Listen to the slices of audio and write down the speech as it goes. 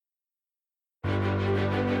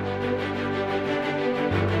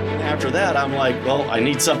after that, I'm like, well, I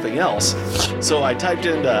need something else. So I typed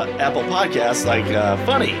into Apple Podcasts like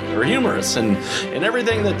funny or humorous, and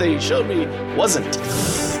everything that they showed me wasn't.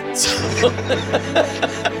 So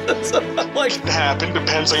I'm like, it happen,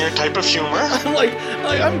 depends on your type of humor.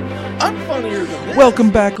 I'm funnier than that. Welcome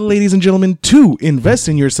back, ladies and gentlemen, to Invest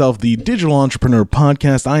in Yourself, the Digital Entrepreneur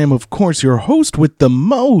Podcast. I am, of course, your host with the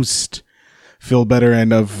most, Phil Better,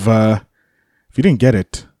 and if you didn't get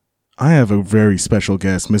it, I have a very special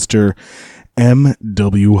guest, Mr.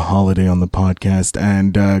 M.W. Holiday on the podcast.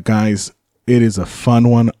 And guys, it is a fun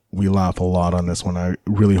one. We laugh a lot on this one. I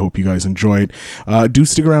really hope you guys enjoy it. Do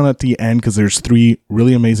stick around at the end because there's 3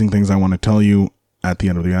 really amazing things I want to tell you at the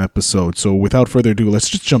end of the episode. So without further ado, let's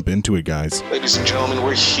just jump into it, guys. Ladies and gentlemen,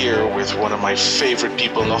 we're here with one of my favorite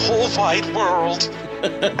people in the whole wide world.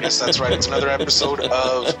 Yes, that's right. It's another episode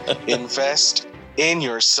of Invest in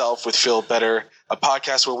Yourself with Phil Better, a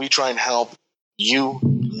podcast where we try and help you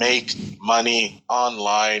make money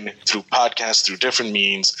online through podcasts, through different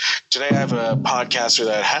means. Today I have a podcaster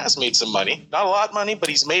that has made some money. Not a lot of money, but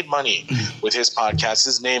he's made money with his podcast.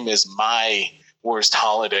 His name is My Worst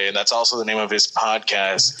Holiday, and that's also the name of his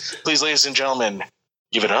podcast. Please, ladies and gentlemen,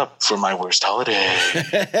 give it up for My Worst Holiday.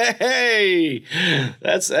 Hey,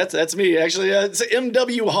 that's me. Actually, it's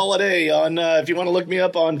M.W. Holiday. On if you want to look me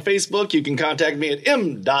up on Facebook, you can contact me at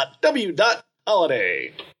m.w.holiday.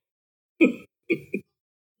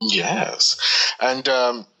 Yes, and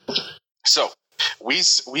so we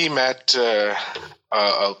met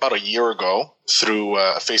about a year ago through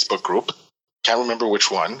a Facebook group. Can't remember which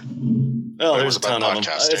one. Oh, there's a ton of them.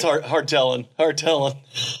 It's hard telling.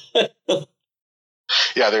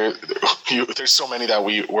 Yeah, there's so many that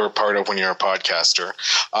we were part of when you're a podcaster.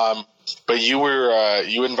 But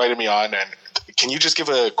you invited me on, and can you just give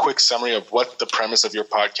a quick summary of what the premise of your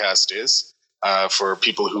podcast is for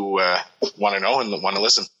people who want to know and want to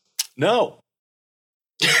listen? No.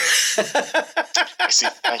 I see.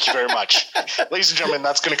 Thank you very much. Ladies and gentlemen,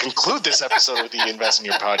 that's going to conclude this episode of the Invest in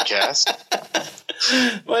Your Podcast.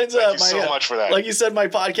 Thank you so much for that. Like you said, my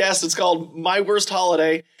podcast, it's called My Worst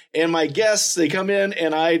Holiday. And my guests, they come in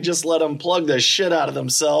and I just let them plug the shit out of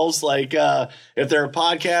themselves. Like if they're a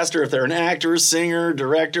podcaster, if they're an actor, singer,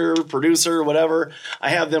 director, producer, whatever, I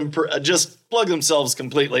have them just plug themselves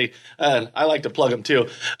completely. I like to plug them too.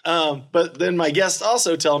 But then my guests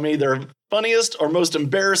also tell me their funniest or most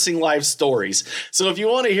embarrassing life stories. So if you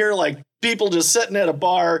want to hear like people just sitting at a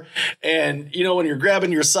bar and, you know, when you're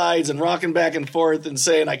grabbing your sides and rocking back and forth and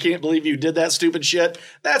saying, I can't believe you did that stupid shit,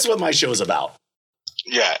 that's what my show's about.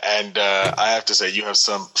 Yeah, and I have to say, you have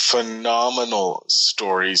some phenomenal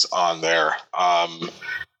stories on there.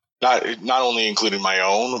 Not only including my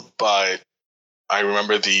own, but I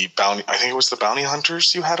remember the bounty. I think it was the bounty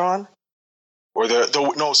hunters you had on, or the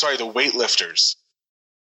weightlifters.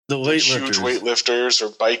 The huge weightlifters or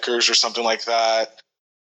bikers or something like that.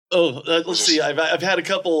 Oh, let's see. I've had a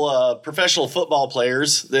couple professional football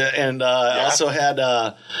players, and I also had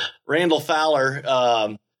Randall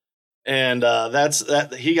Fowler. And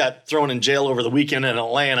he got thrown in jail over the weekend in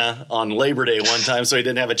Atlanta on Labor Day one time, so he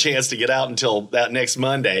didn't have a chance to get out until that next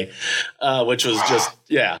Monday, which was just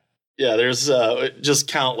yeah. There's just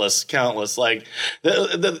countless. Like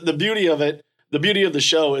the beauty of it, the beauty of the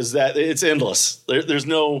show is that it's endless. There's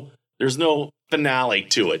no finale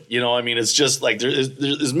to it. You know, I mean, it's just like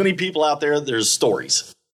there's many people out there. There's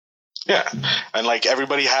stories. Yeah, and like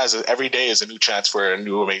everybody every day is a new chance for a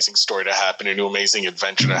new amazing story to happen, a new amazing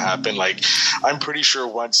adventure to happen. Like I'm pretty sure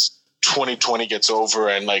once 2020 gets over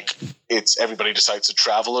and like everybody decides to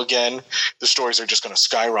travel again, the stories are just going to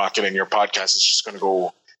skyrocket, and your podcast is just going to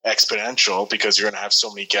go exponential because you're going to have so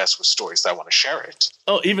many guests with stories that want to share it.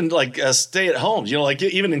 Oh, even like stay at home, you know, like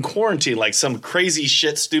even in quarantine, like some crazy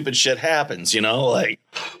stupid shit happens, you know, like.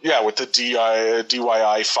 Yeah, with the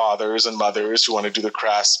DIY fathers and mothers who want to do the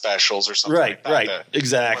craft specials or something like that. Right,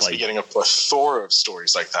 exactly. Must be getting a plethora of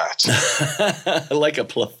stories like that. Like a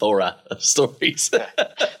plethora of stories.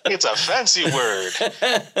 It's a fancy word.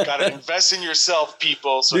 Got to invest in yourself,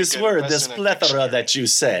 people. So this plethora that you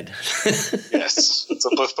said. Yes, it's a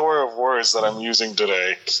plethora of words that I'm using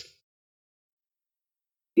today.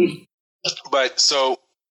 But so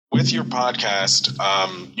with your podcast,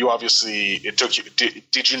 you obviously, it took you,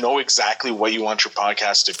 did you know exactly what you want your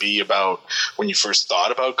podcast to be about when you first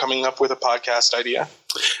thought about coming up with a podcast idea?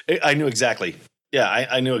 I knew exactly. Yeah,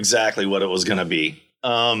 I knew exactly what it was going to be.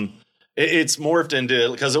 It's morphed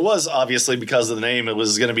into, because it was obviously because of the name, it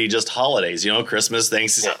was going to be just holidays, Christmas,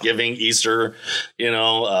 Thanksgiving, Easter,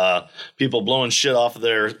 people blowing shit off of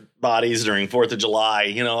their bodies during 4th of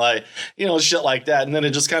July, shit like that. And then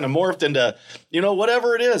it just kind of morphed into,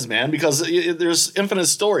 whatever it is, man, because there's infinite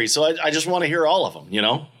stories. So I just want to hear all of them,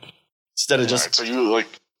 instead of just. Right,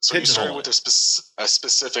 so you started with a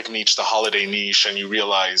specific niche, the holiday niche, and you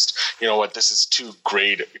realized, this is too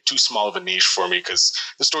small of a niche for me because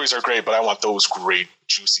the stories are great, but I want those great,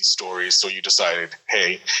 juicy stories. So you decided,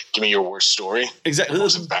 hey, give me your worst story. Exactly.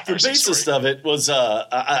 The basis of it was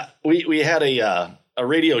we had a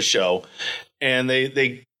radio show, and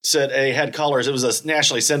they said they had callers. It was a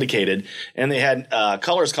nationally syndicated, and they had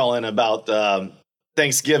callers call in about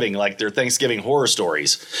Thanksgiving, like their Thanksgiving horror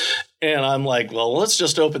stories. And I'm like, well, let's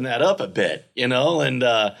just open that up a bit, and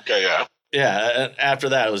okay, yeah. And after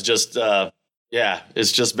that, it was just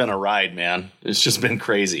it's just been a ride, man. It's just been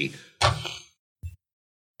crazy.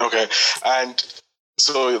 Okay, and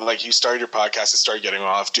so you started your podcast, it started getting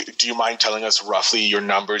off. Do you mind telling us roughly your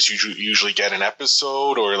numbers you usually get an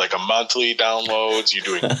episode, or like a monthly downloads? You're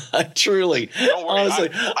doing truly. Don't worry, honestly,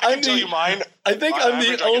 I can tell you mine. I think I'm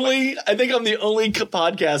the only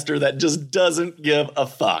podcaster that just doesn't give a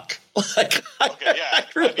fuck. Okay, yeah,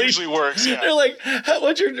 that usually works. Yeah, they're like,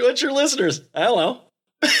 "What's your listeners?" I don't know.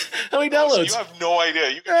 How many downloads? So you have no idea.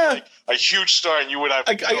 You could be like a huge star, and you would have.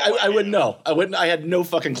 I wouldn't know. I wouldn't. I had no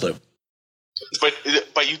fucking clue. But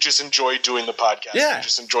you just enjoy doing the podcast. Yeah. You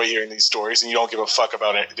just enjoy hearing these stories, and you don't give a fuck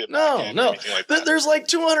about it. No. Anything like that. There's like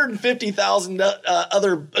 250,000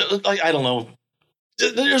 other. I don't know.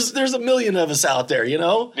 There's a million of us out there,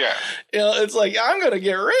 Yeah. It's like, I'm going to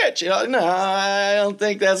get rich. No, I don't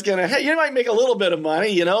think that's going to. Hey, you might make a little bit of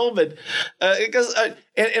money, but because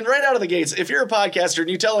and right out of the gates, if you're a podcaster and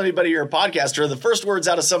you tell anybody you're a podcaster, the first words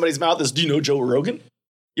out of somebody's mouth is, "Do you know Joe Rogan?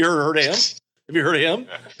 You ever heard of him? Have you heard of him?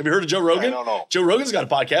 Have you heard of Joe Rogan? I don't know. Joe Rogan's got a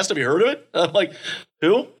podcast. Have you heard of it?" I'm like,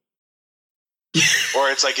 who? Or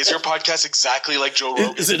it's like, is your podcast exactly like Joe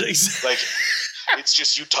Rogan? Is it like? It's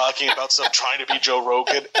just you talking about trying to be Joe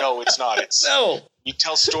Rogan. No, it's not. No. You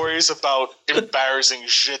tell stories about embarrassing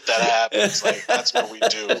shit that happens. Like, that's what we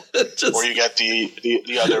do. Or you get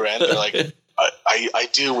the other end. They're like, I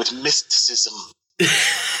deal with mysticism.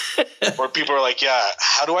 Or people are like, yeah,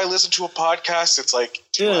 how do I listen to a podcast? It's like,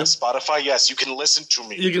 do you have Spotify? Yes, you can listen to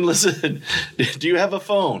me. You can listen. Do you have a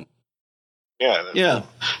phone? Yeah.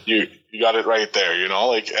 You got it right there, and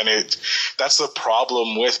that's the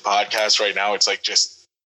problem with podcasts right now. It's like just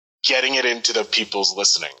getting it into the people's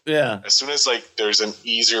listening. Yeah. As soon as there's an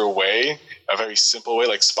easier way, a very simple way,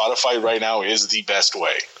 like Spotify right now is the best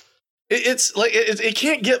way. It's like it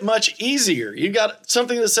can't get much easier. You got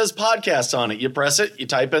something that says podcast on it. You press it, you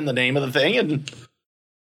type in the name of the thing, and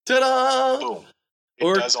ta-da! Boom.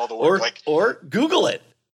 It does all the work. Or Google it.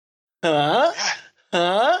 Huh? Yeah.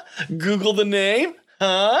 Huh? Google the name?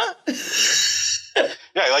 Huh?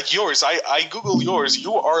 Yeah, like yours. I Google yours.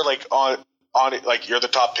 You are on it, like you're the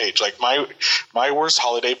top page. Like my worst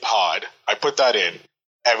holiday pod, I put that in.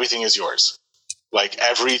 Everything is yours. Like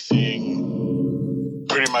everything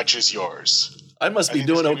pretty much is yours. I must be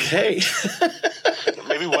doing okay.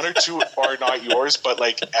 Maybe one or two are not yours, but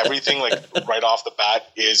everything right off the bat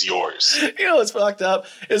is yours. What's fucked up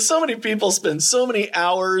is so many people spend so many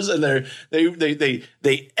hours and they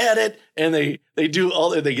edit and they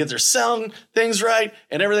get their sound things right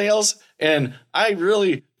and everything else. And I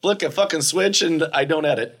really flick a fucking switch and I don't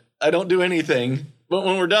edit. I don't do anything. But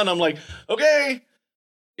when we're done, I'm like, okay.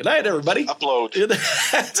 Good night, everybody. Upload.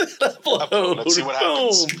 Upload. Let's see what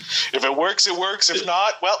happens. If it works, it works. If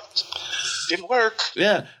not, well, didn't work.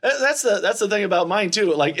 Yeah, that's the thing about mine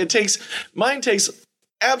too. Like mine takes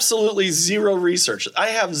absolutely zero research. I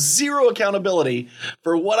have zero accountability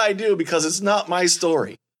for what I do because it's not my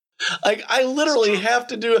story. Like I literally have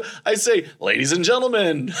to do. I say, ladies and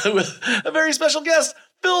gentlemen, a very special guest,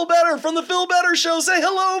 Phil Better from the Phil Better Show. Say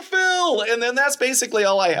hello, Phil, and then that's basically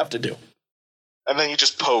all I have to do. And then you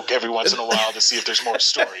just poke every once in a while to see if there's more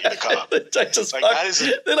story to come.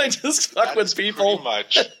 Then I just fuck with people. Pretty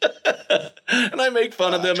much. And I make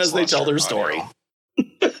fun of them as they tell their story.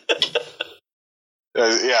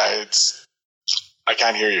 I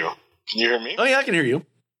can't hear you. Can you hear me? Oh, yeah, I can hear you.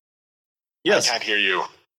 Yes. I can't hear you.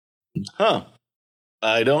 Huh.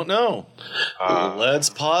 I don't know. Let's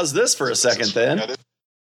pause this for a second then.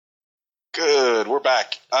 Good. We're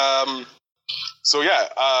back. So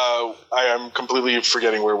I am completely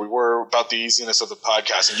forgetting where we were about the easiness of the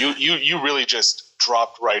podcast. And you really just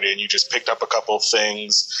dropped right in. You just picked up a couple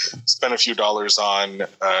things, spent a few dollars on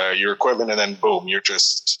your equipment, and then boom, you're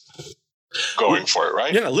just going for it,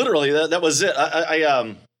 right? Yeah, literally. That was it.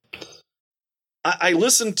 I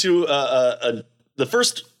listened to the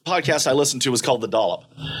first podcast I listened to was called The Dollop.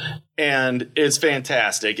 and it's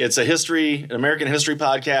fantastic. It's an American history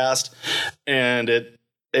podcast, and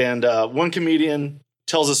one comedian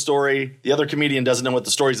tells a story. The other comedian doesn't know what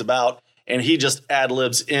the story's about, and he just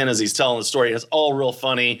ad-libs in as he's telling the story. It's all real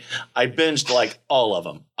funny. I binged like all of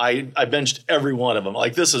them. I binged every one of them.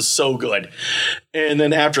 Like, this is so good. And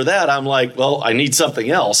then after that, I'm like, well, I need something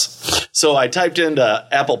else. So I typed into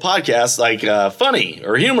Apple Podcasts like funny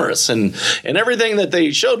or humorous, and everything that they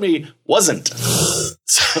showed me wasn't.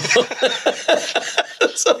 So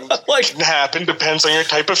I'm like, can happen. Depends on your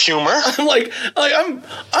type of humor. I'm like I'm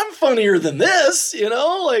funnier than this, you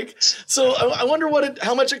know. Like, so I wonder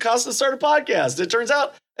how much it costs to start a podcast. It turns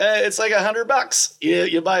out it's like $100.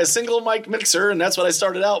 You buy a single mic mixer, and that's what I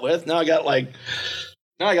started out with. Now I got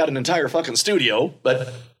an entire fucking studio,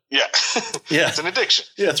 but. Yeah. Yeah. It's an addiction.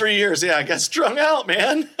 Yeah, 3 years. Yeah, I got strung out,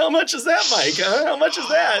 man. How much is that, Mike? Huh? How much is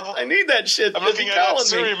that? I need that shit. I'm looking at that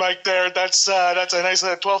Siri mic there. That's a nice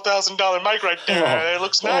 $12,000 mic right there. It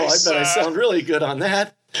looks nice. I bet I sound really good on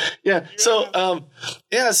that. Yeah. So,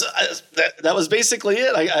 that was basically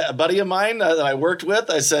it. A buddy of mine that I worked with,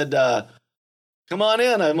 I said, come on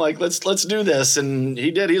in. I'm like, let's do this. And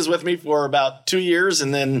he did. He was with me for about 2 years,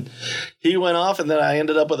 and then he went off, and then I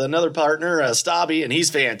ended up with another partner, Stabby, and he's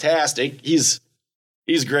fantastic. He's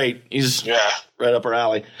great. He's right up our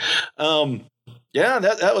alley.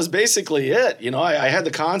 That was basically it. You know, I had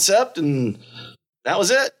the concept, and that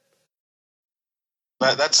was it.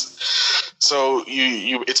 That's so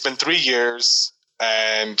you it's been 3 years.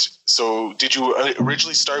 And so did you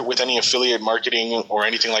originally start with any affiliate marketing or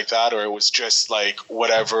anything like that? Or it was just like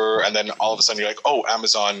whatever, and then all of a sudden you're like, oh,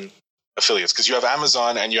 Amazon affiliates? Because you have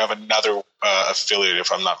Amazon and you have another affiliate,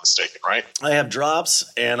 if I'm not mistaken, right? I have Drops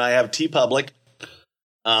and I have TeePublic.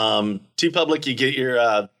 TeePublic, you get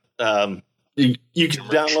your you can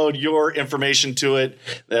download your information to it,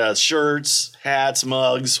 shirts, hats,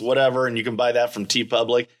 mugs, whatever, and you can buy that from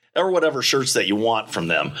TeePublic. Or whatever shirts that you want from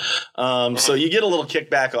them. So you get a little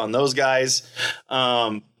kickback on those guys.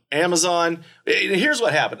 Amazon. Here's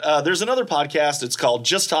what happened. There's another podcast. It's called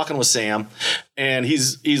Just Talking with Sam. And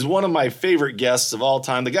he's one of my favorite guests of all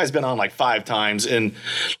time. The guy's been on like 5 times. And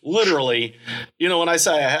literally, you know, when I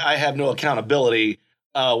say I have no accountability,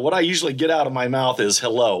 what I usually get out of my mouth is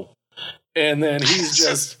hello. And then he's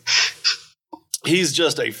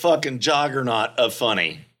just a fucking juggernaut of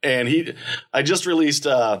funny. And I just released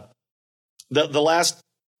the last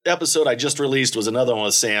episode I just released was another one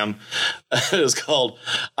with Sam. It was called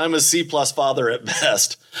 "I'm a C+ father at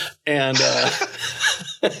best," and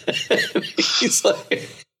he's like,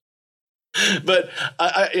 but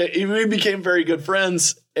we became very good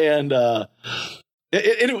friends. And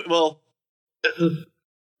anyway, well,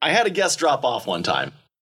 I had a guest drop off one time,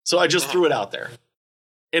 so I just threw it out there.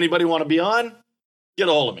 Anybody want to be on? Get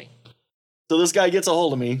a hold of me. So this guy gets a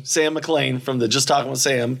hold of me, Sam McLean from the Just Talking with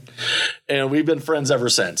Sam, and we've been friends ever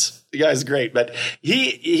since. The guy's great, but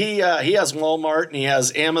he has Walmart and he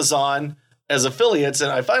has Amazon as affiliates,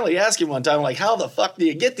 and I finally asked him one time, like, how the fuck do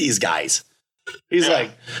you get these guys? He's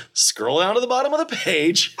like, scroll down to the bottom of the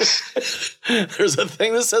page. There's a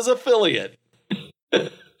thing that says affiliate.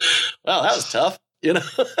 Wow, that was tough, you know?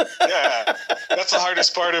 Yeah, that's the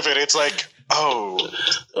hardest part of it. It's like,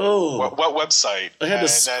 what website? I had to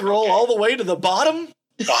scroll all the way to the bottom.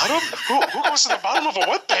 Bottom? Who goes to the bottom of a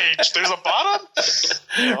web page? There's a bottom?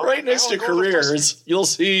 Right next to careers, you'll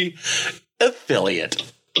see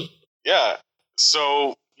affiliate. Yeah.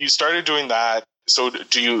 So you started doing that. So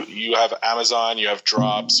do you have Amazon, you have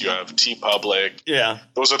Drops, you have TeePublic. Yeah.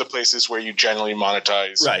 Those are the places where you generally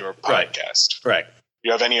monetize your podcast. Right. Do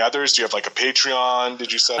you have any others? Do you have like a Patreon?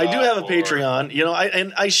 Did you set up? I do have a Patreon. You know,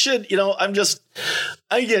 I should, you know, I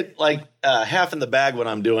get like half in the bag when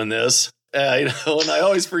I'm doing this. You know, and I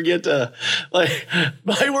always forget to, like,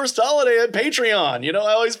 my worst holiday at Patreon. You know,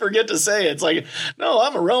 I always forget to say it. It's like, no,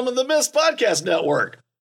 I'm a Realm of the Mist podcast network.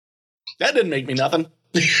 That didn't make me nothing.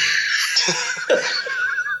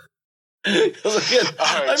 Again,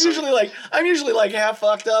 I'm usually like half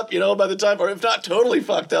fucked up, you know, by the time, or if not totally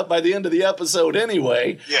fucked up by the end of the episode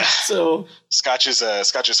anyway. Yeah. So Scotch is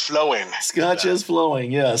flowing. Scotch is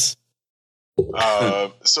flowing. Yes.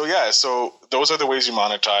 So those are the ways you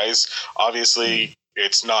monetize. Obviously,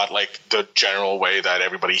 it's not like the general way that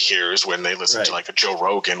everybody hears when they listen to like a Joe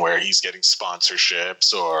Rogan where he's getting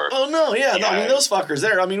sponsorships or. Oh no, yeah. No, I mean, those fuckers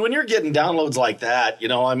there. I mean, when you're getting downloads like that, you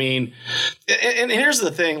know, I mean, and here's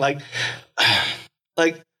the thing, like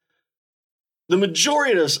the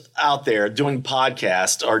majority of us out there doing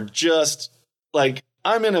podcasts are just like,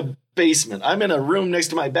 I'm in a basement. I'm in a room next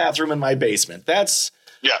to my bathroom in my basement. That's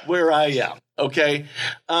where I am. Okay.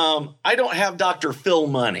 I don't have Dr. Phil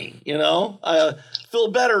money, you know?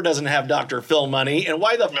 Phil Better doesn't have Dr. Phil money. And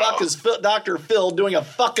why the fuck is Dr. Phil doing a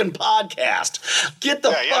fucking podcast? Get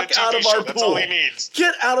the fuck out of our pool. That's all he needs.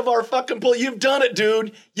 Get out of our fucking pool. You've done it,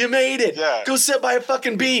 dude. You made it. Yeah. Go sit by a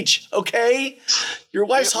fucking beach, okay? Your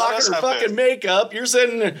wife's hawking her fucking makeup. You're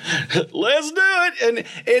saying, let's do it. And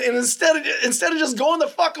instead of just going the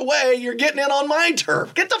fuck away, you're getting in on my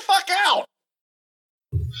turf. Get the fuck out.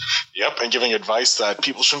 Yep, and giving advice that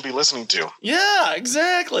people shouldn't be listening to. Yeah,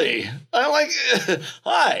 exactly. I'm like,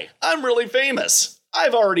 hi, I'm really famous.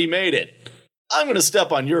 I've already made it. I'm going to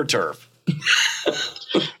step on your turf.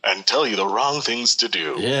 And tell you the wrong things to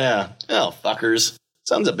do. Yeah. Oh, fuckers.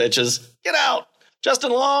 Sons of bitches. Get out.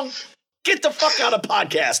 Justin Long, get the fuck out of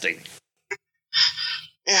podcasting.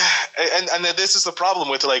 Yeah, and this is the problem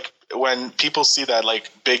with, like, when people see that,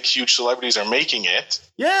 like, big, huge celebrities are making it.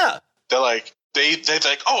 Yeah. They're like, they're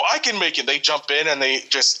like, oh, I can make it. They jump in and they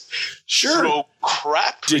just throw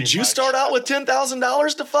crap. Did you start out with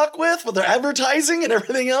 $10,000 to fuck with their advertising and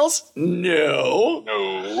everything else? No.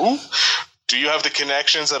 Do you have the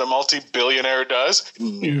connections that a multi-billionaire does?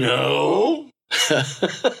 No.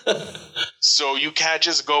 So you can't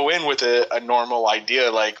just go in with a normal idea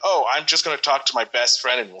like, oh, I'm just going to talk to my best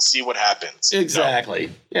friend and we'll see what happens. Exactly.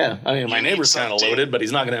 No. Yeah. I mean, my neighbor's kind of loaded, but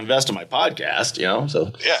he's not going to invest in my podcast, you know?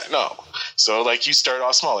 So yeah, no. So like you start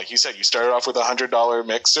off small. Like you said, you started off with $100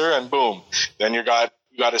 mixer and boom. Then you got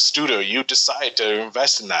a studio. You decide to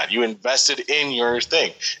invest in that. You invested in your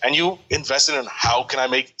thing, and you invested in how can I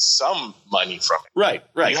make some money from it. Right.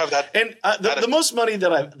 You have that, and the most money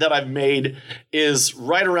that I've made is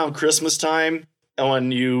right around Christmas time, and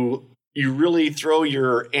when you really throw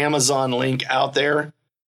your Amazon link out there.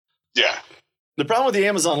 Yeah. The problem with the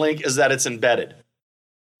Amazon link is that it's embedded,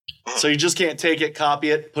 so you just can't take it,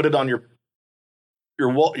 copy it, put it on your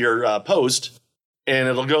post. And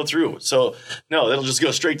it'll go through. So, no, it'll just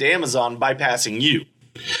go straight to Amazon, bypassing you.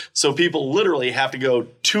 So people literally have to go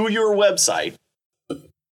to your website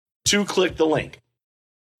to click the link.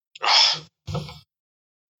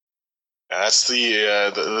 That's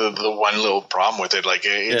the one little problem with it. Like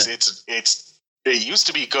it used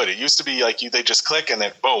to be good. It used to be like they just click and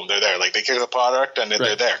then boom, they're there. Like they click the product and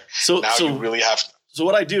they're there. So now you really have. So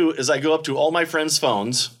what I do is I go up to all my friends'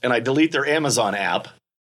 phones and I delete their Amazon app.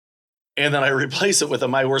 And then I replace it with a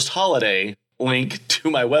My Worst Holiday link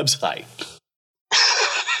to my website.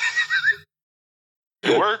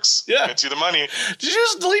 It works. Yeah. Gets you the money. Did you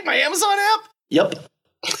just delete my Amazon app? Yep.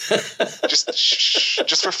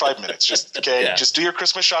 just for 5 minutes. Just do your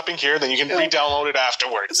Christmas shopping here, then you can re-download it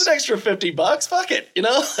afterwards. It's an extra $50. Fuck it. You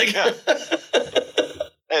know? Hey,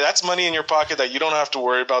 that's money in your pocket that you don't have to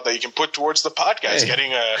worry about, that you can put towards the podcast,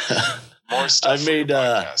 getting more stuff. I've made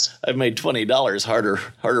 $20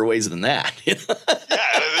 harder ways than that. Yeah,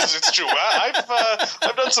 it's true.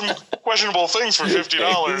 I've done some questionable things for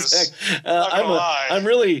 $50. Exactly. I'm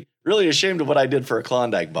really, really ashamed of what I did for a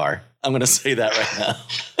Klondike bar. I'm going to say that right now.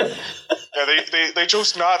 Yeah, they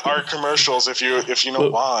chose not our commercials. If you know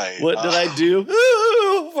why. What did I do?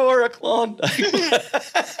 Ooh, for a Klondike.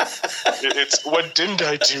 It's what didn't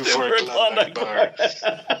I do for a Klondike bar?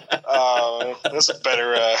 That's a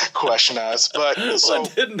better question to ask. But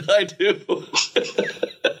what didn't I do?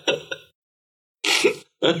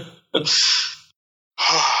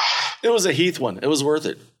 It was a Heath one. It was worth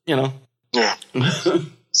it. You know. Yeah.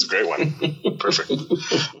 It's a great one. Perfect.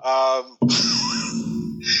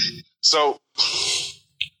 So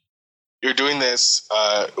you're doing this.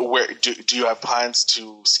 Where do you have plans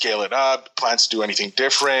to scale it up? Plans to do anything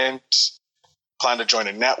different? Plan to join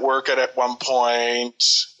a network at one point?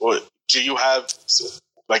 Or do you have,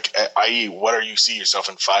 like, i.e., what are you see yourself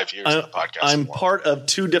in 5 years in the podcast? I'm part of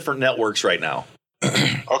 2 different networks right now.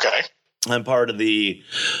 Okay. I'm part of the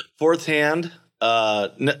Fourth Hand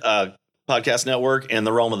podcast network and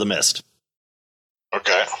the Realm of the Mist.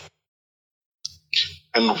 Okay.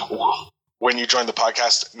 And when you joined the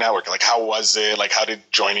podcast network, like, how was it? Like, how did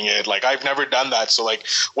joining it? Like, I've never done that. So, like,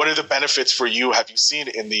 what are the benefits for you? Have you seen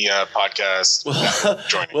in the podcast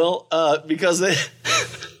joining? Well, because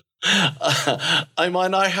I'm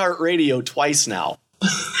on iHeartRadio twice now.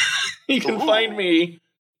 You can find me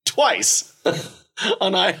twice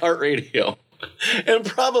on iHeartRadio and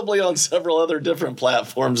probably on several other different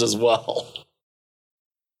platforms as well.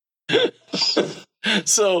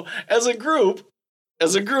 So as a group,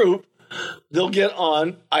 they'll get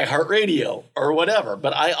on iHeartRadio or whatever.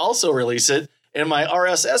 But I also release it in my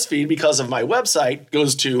RSS feed because of my website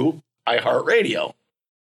goes to iHeartRadio.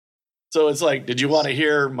 So it's like, did you want to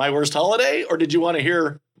hear My Worst Holiday or did you want to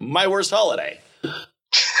hear My Worst Holiday?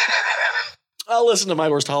 I'll listen to My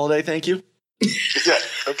Worst Holiday. Thank you. Yeah.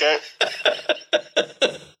 Okay.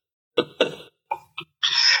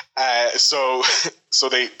 So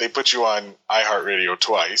they put you on iHeartRadio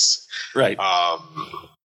twice. Right.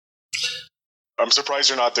 I'm surprised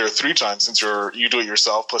you're not there 3 times since you do it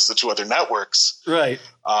yourself plus the 2 other networks. Right.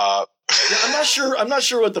 Yeah, I'm not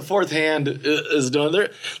sure what the Fourth Hand is doing.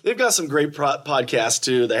 They've got some great podcasts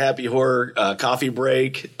too. The Happy Horror, Coffee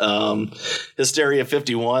Break, Hysteria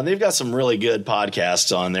 51. They've got some really good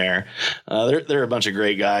podcasts on there. They're a bunch of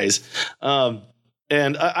great guys.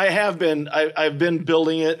 And I've been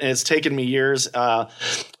building it, and it's taken me years.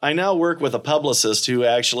 I now work with a publicist who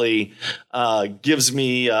actually gives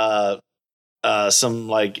me some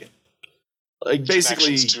like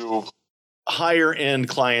basically higher end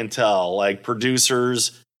clientele, like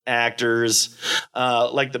producers, actors,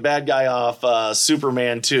 like the bad guy off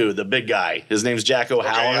Superman 2, the big guy. His name's Jack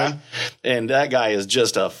O'Halloran, and that guy is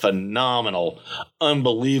just a phenomenal,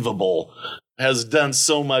 unbelievable, has done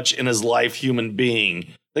so much in his life human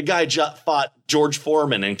being. The guy fought George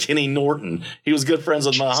Foreman and Kenny Norton. He was good friends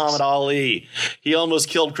with Muhammad Ali. He almost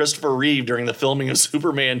killed Christopher Reeve during the filming of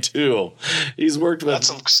Superman 2. He's worked with... That's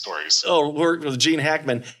some stories. Worked with Gene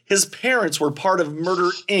Hackman. His parents were part of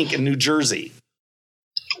Murder, Inc. in New Jersey.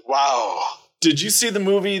 Wow. Did you see the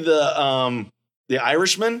movie The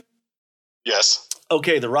Irishman? Yes.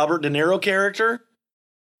 Okay, the Robert De Niro character?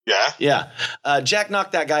 Yeah. Yeah. Jack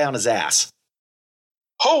knocked that guy on his ass.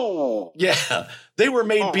 Oh. Yeah. They were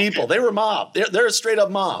made people. Okay. They were mob. They're a straight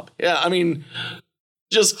up mob. Yeah. I mean,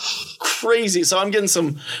 just crazy. So I'm getting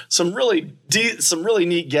some really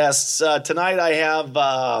neat guests. Tonight I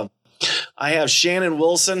have Shannon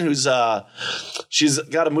Wilson, who's she's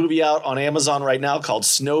got a movie out on Amazon right now called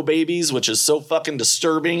Snow Babies, which is so fucking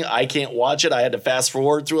disturbing. I can't watch it. I had to fast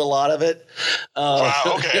forward through a lot of it.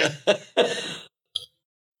 Wow. Okay.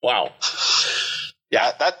 Wow.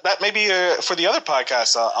 Yeah, that may be for the other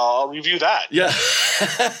podcast. I'll review that. Yeah.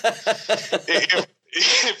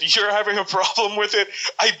 If you're having a problem with it,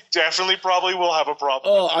 I definitely probably will have a problem.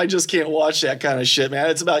 Oh, I just can't watch that kind of shit, man.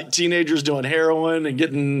 It's about teenagers doing heroin and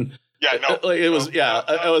getting. Yeah, no. Like it was.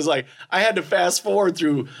 I was like, I had to fast forward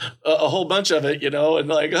through a whole bunch of it, and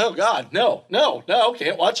like, oh God, no,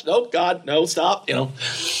 can't watch. No, God, no, stop.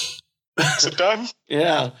 Is it done?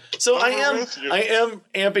 Yeah. So I am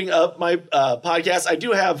amping up my podcast. I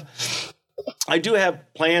do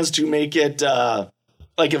have plans to make it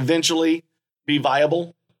like eventually be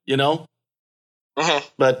viable, Mm-hmm.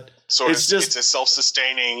 But so it's a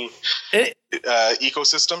self-sustaining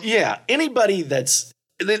ecosystem. Yeah. Anybody that's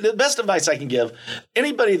the best advice I can give,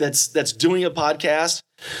 anybody that's doing a podcast,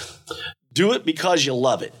 do it because you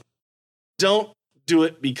love it. Don't do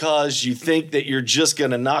it because you think that you're just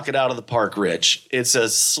going to knock it out of the park, Rich. It's a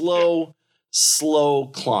slow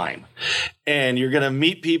climb. And you're going to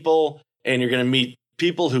meet people, and you're going to meet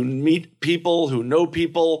people who know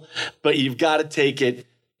people, but you've got to take it.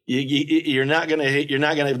 You're not going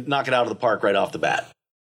to knock it out of the park right off the bat.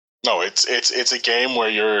 No, it's a game where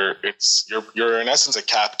you're in essence a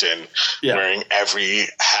captain wearing every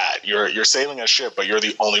hat. You're sailing a ship, but you're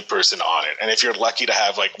the only person on it. And if you're lucky to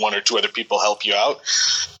have like 1 or 2 other people help you out,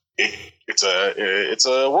 it's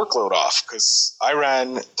a workload off. Because I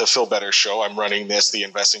ran the Phil Better Show. I'm running the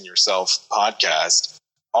Invest in Yourself podcast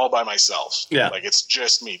all by myself. Yeah, like it's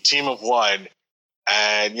just me, team of 1.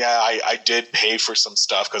 And I did pay for some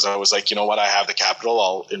stuff because I was like, you know what, I have the capital,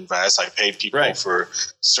 I'll invest. I paid people for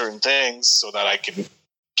certain things so that I can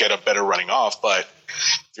get a better running off. But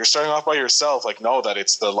if you're starting off by yourself, like know that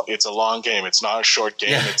it's a long game. It's not a short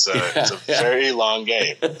game. Yeah. It's a very long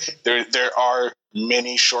game. There are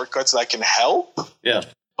many shortcuts that can help. Yeah.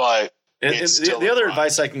 But the other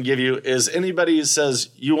advice I can give you is anybody who says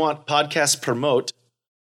you want podcast promote,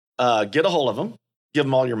 get a hold of them, give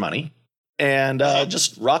them all your money. And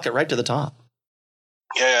just rock it right to the top.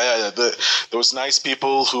 Yeah. Those nice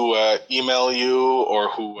people who email you or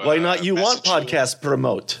who why not you want podcast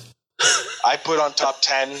promote? I put on top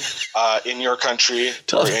 10 in your country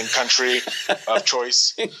or in country of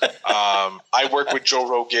choice. I work with Joe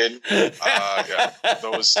Rogan. I've had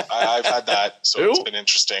that, so it's been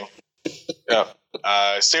interesting. Yeah.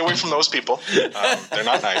 Stay away from those people. They're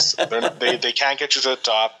not nice. They can't get you to the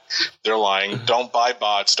top. They're lying. Don't buy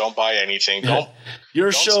bots. Don't buy anything. Don't.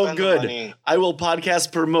 Your show good. I will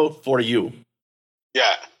podcast promote for you.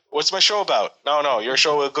 Yeah. What's my show about? No. Your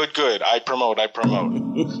show good. I promote.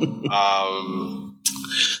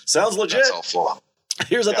 Sounds legit. That's helpful.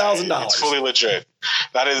 Here's $1,000. It's fully legit.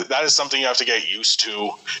 That is something you have to get used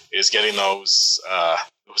to. Is getting those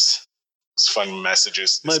fun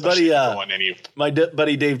messages. My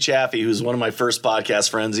buddy Dave Chaffee, who's one of my first podcast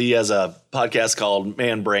friends, he has a podcast called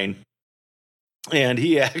Man Brain. And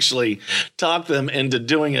he actually talked them into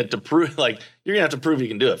doing it to prove, like, you're going to have to prove you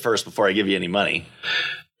can do it first before I give you any money.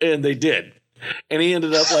 And they did. And he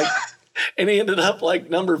ended up like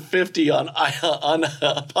number 50 on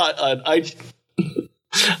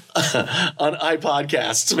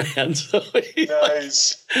iPodcasts, man. So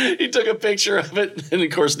nice. He took a picture of it, and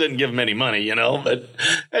of course didn't give him any money, but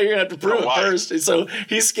hey, you're gonna have to prove it first. So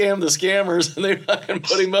he scammed the scammers, and they fucking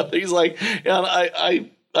put him up. He's like,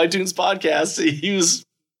 iTunes podcasts.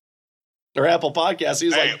 Or Apple Podcasts.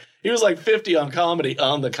 He was like 50 on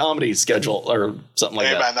the comedy schedule or something like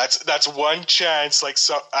that. Hey man, that's one chance. Like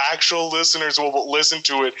some actual listeners will listen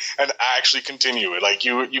to it and actually continue it. Like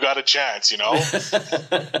you got a chance, you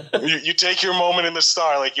take your moment in the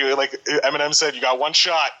star. Like Eminem said, you got one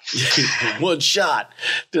shot. One shot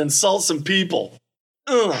to insult some people.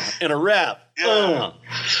 In a rap. Yeah.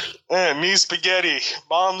 Me spaghetti.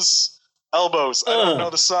 Mom's elbows. I don't know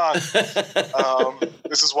the song.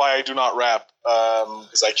 This is why I do not rap,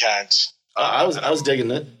 because I can't. I was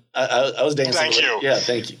digging it. I was dancing. Thank you. Yeah,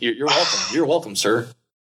 thank you. You're welcome. You're welcome, sir.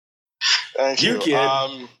 Thank you, kid.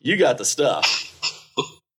 You got the stuff.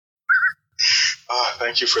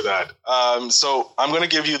 Thank you for that. So I'm going to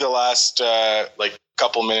give you the last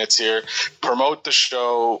couple minutes here. Promote the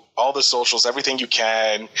show, all the socials, everything you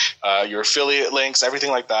can, your affiliate links,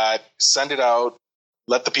 everything like that. Send it out.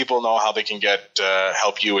 Let the people know how they can get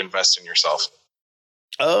help you invest in yourself.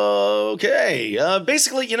 Okay.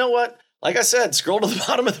 Basically, you know what? Like I said, scroll to the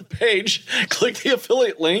bottom of the page, click the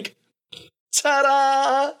affiliate link.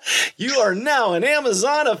 Ta-da! You are now an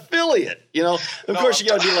Amazon affiliate. Of course, you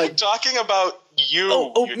got to be like talking about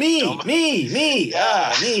you. Me.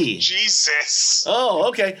 Yeah. Me. Jesus. Oh,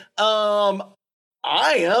 okay. I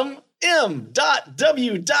am M.W.Holiday,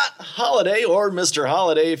 or Mr.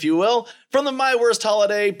 Holiday, if you will, from the My Worst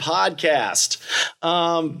Holiday podcast.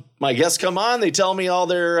 My guests come on. They tell me all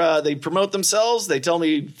they promote themselves. They tell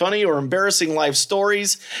me funny or embarrassing life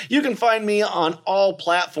stories. You can find me on all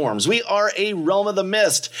platforms. We are a Realm of the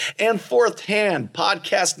Mist and Fourth Hand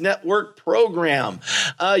podcast network program.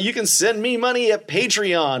 You can send me money at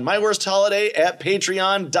Patreon, My Worst Holiday at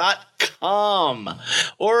patreon.com.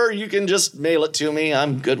 Or you can just mail it to me.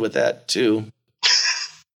 I'm good with that too.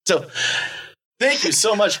 So thank you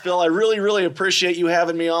so much, Phil. I really, really appreciate you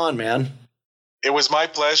having me on, man. It was my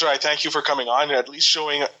pleasure. I thank you for coming on and at least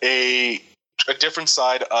showing a different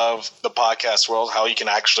side of the podcast world, how you can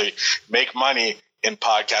actually make money in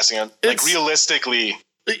podcasting. And realistically,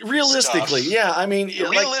 yeah. I mean,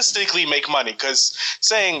 realistically make money, because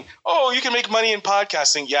saying, oh, you can make money in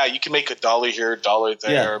podcasting. Yeah, you can make $1 here, $1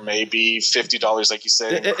 there, maybe $50, like you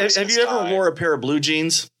said. Have you ever wore a pair of blue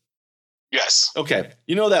jeans? Yes. Okay.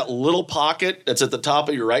 You know that little pocket that's at the top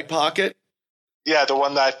of your right pocket? Yeah, the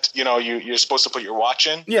one that, you're supposed to put your watch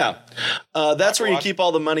in. Yeah. That's where you keep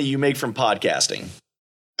all the money you make from podcasting.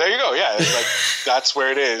 There you go. Yeah, that's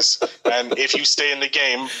where it is. And if you stay in the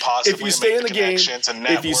game, possibly if you stay in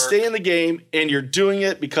the game and you're doing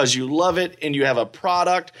it because you love it and you have a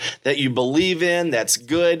product that you believe in that's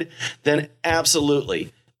good, then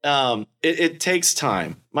absolutely. It takes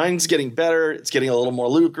time. Mine's getting better. It's getting a little more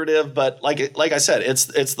lucrative, but like I said,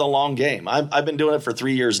 it's the long game. I've been doing it for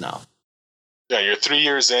 3 years now. Yeah, you're 3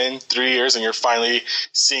 years in, and you're finally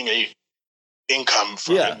seeing a income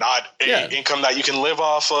from it, not a income that you can live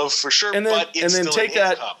off of for sure. And then, but it's still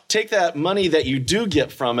take that money that you do get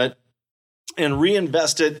from it and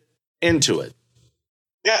reinvest it into it.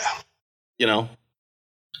 Yeah,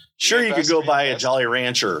 Sure, you could go buy a Jolly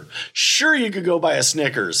Rancher. Sure, you could go buy a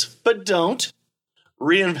Snickers, but don't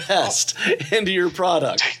reinvest into your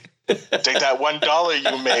product. Take that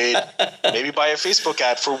 $1 you made, maybe buy a Facebook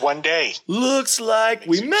ad for one day. Looks like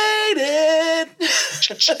we made it.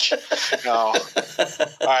 No. All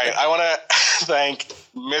right. I want to thank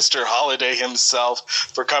Mr. Holiday himself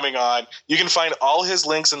for coming on. You can find all his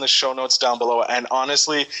links in the show notes down below. And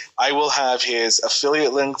honestly, I will have his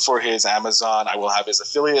affiliate link for his Amazon. I will have his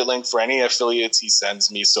affiliate link for any affiliates he sends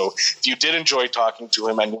me. So if you did enjoy talking to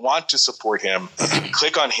him and want to support him,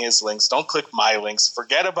 click on his links. Don't click my links.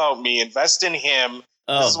 Forget about me. Invest in him.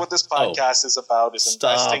 This is what this podcast is about. Is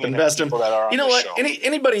investing in people that are on the show.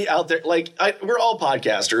 Anybody out there, we're all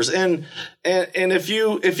podcasters, and if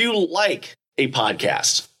you like a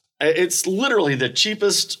podcast, it's literally the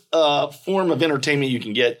cheapest form of entertainment you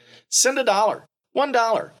can get. Send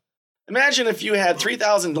 $1. Imagine if you had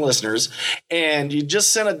 3,000 listeners and you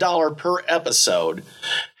just sent $1 per episode.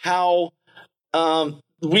 How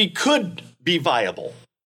we could be viable.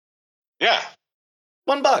 Yeah.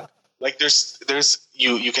 $1. Like there's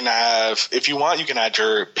you can have, if you want, you can add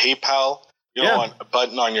your PayPal, on a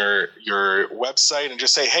button on your website and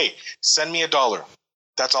just say, hey, send me $1.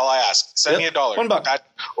 That's all I ask. Send me $1. $1.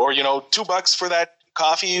 Or $2 for that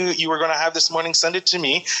coffee you were going to have this morning. Send it to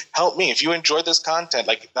me. Help me. If you enjoyed this content,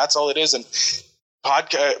 like that's all it is. And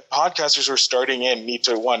podcasters who are starting in need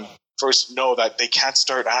to first know that they can't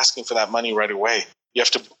start asking for that money right away. You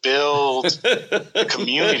have to build the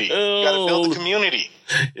community. You got to build the community.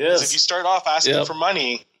 Yes. Because if you start off asking for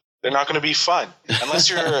money, they're not going to be fun unless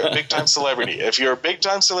you're a big time celebrity. If you're a big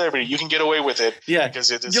time celebrity, you can get away with it. Yeah,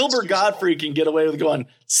 because Gilbert Gottfried can get away with going,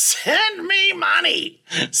 send me money.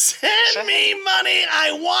 Send me money.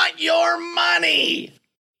 I want your money.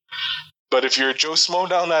 But if you're Joe Smo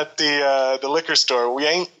down at the liquor store, we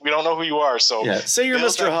don't know who you are. So say you're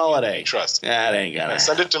Mr. Holiday. Trust. That ain't gonna.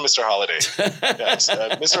 Send it to Mr. Holiday. Yes,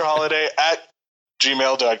 Mr. Holiday at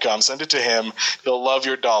gmail.com. Send it to him. He'll love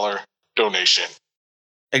your $1 donation.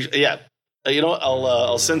 Yeah,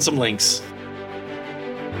 I'll send some links.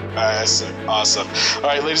 Awesome. All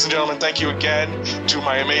right, ladies and gentlemen, thank you again to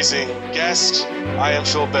my amazing guest. I am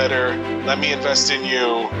Phil Better. Let me invest in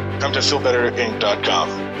you. Come to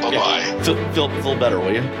philbetterinc.com. Bye-bye. Yeah. Phil Better,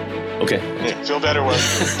 will you? Okay. Yeah, Phil Better will.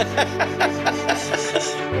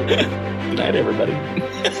 Good night, everybody.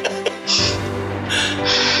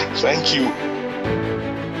 Thank you.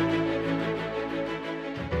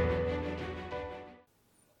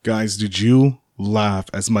 Guys, did you laugh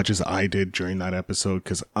as much as I did during that episode?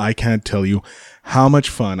 Because I can't tell you how much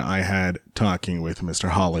fun I had talking with Mr.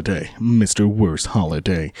 Holiday, Mr. Worst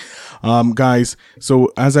Holiday. Guys,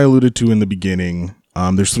 so as I alluded to in the beginning,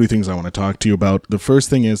 there's 3 things I want to talk to you about. The first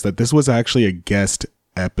thing is that this was actually a guest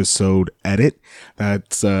episode edit.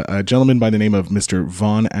 That's a gentleman by the name of Mr.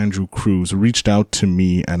 Vaughn Andrew Cruz reached out to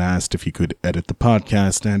me and asked if he could edit the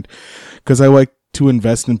podcast. And because I like to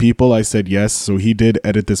invest in people, I said yes. So he did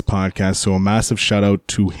edit this podcast. So a massive shout out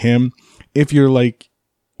to him. If you're like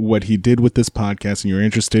what he did with this podcast and you're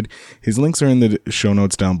interested, his links are in the show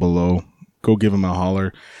notes down below. Go give him a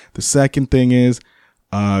holler. The second thing is,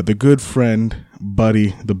 the good friend,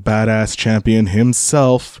 buddy, the badass champion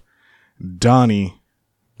himself, Donnie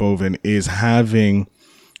Boivin, is having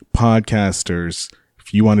podcasters.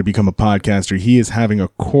 If you want to become a podcaster, he is having a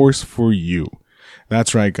course for you.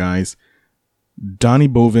 That's right, guys. Donnie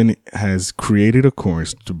Boivin has created a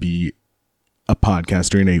course to be a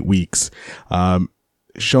podcaster in 8 weeks. In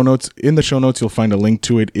the show notes, you'll find a link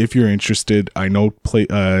to it if you're interested. I know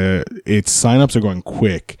its signups are going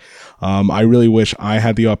quick. I really wish I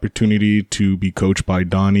had the opportunity to be coached by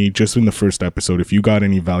Donnie just in the first episode. If you got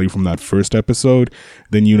any value from that first episode,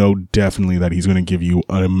 then you know definitely that he's going to give you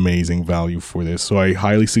an amazing value for this. So I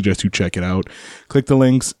highly suggest you check it out. Click the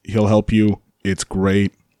links. He'll help you. It's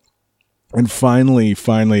great. And finally,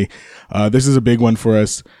 this is a big one for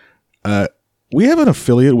us. We have an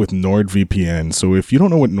affiliate with NordVPN. So if you don't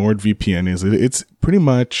know what NordVPN is, it's pretty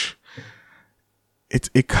much,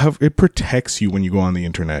 it protects you when you go on the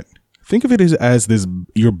internet. Think of it as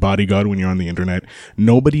your bodyguard when you're on the internet.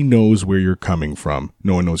 Nobody knows where you're coming from.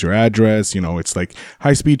 No one knows your address. It's like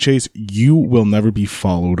high speed chase. You will never be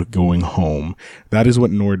followed going home. That is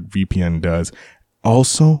what NordVPN does.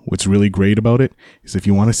 Also, what's really great about it is if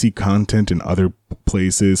you want to see content in other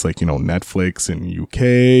places like, Netflix in UK,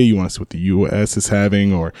 you want to see what the US is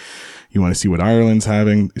having, or you want to see what Ireland's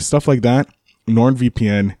having, stuff like that,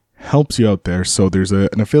 NordVPN helps you out there. So there's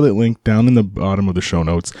an affiliate link down in the bottom of the show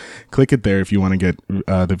notes. Click it there if you want to get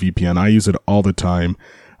the VPN. I use it all the time.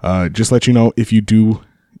 Just let you know, if you do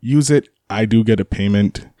use it, I do get a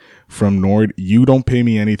payment from Nord. You don't pay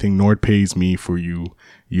me anything. Nord pays me for you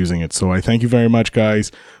using it. So I thank you very much, guys.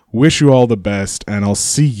 Wish you all the best, and I'll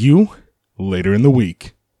see you later in the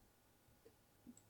week.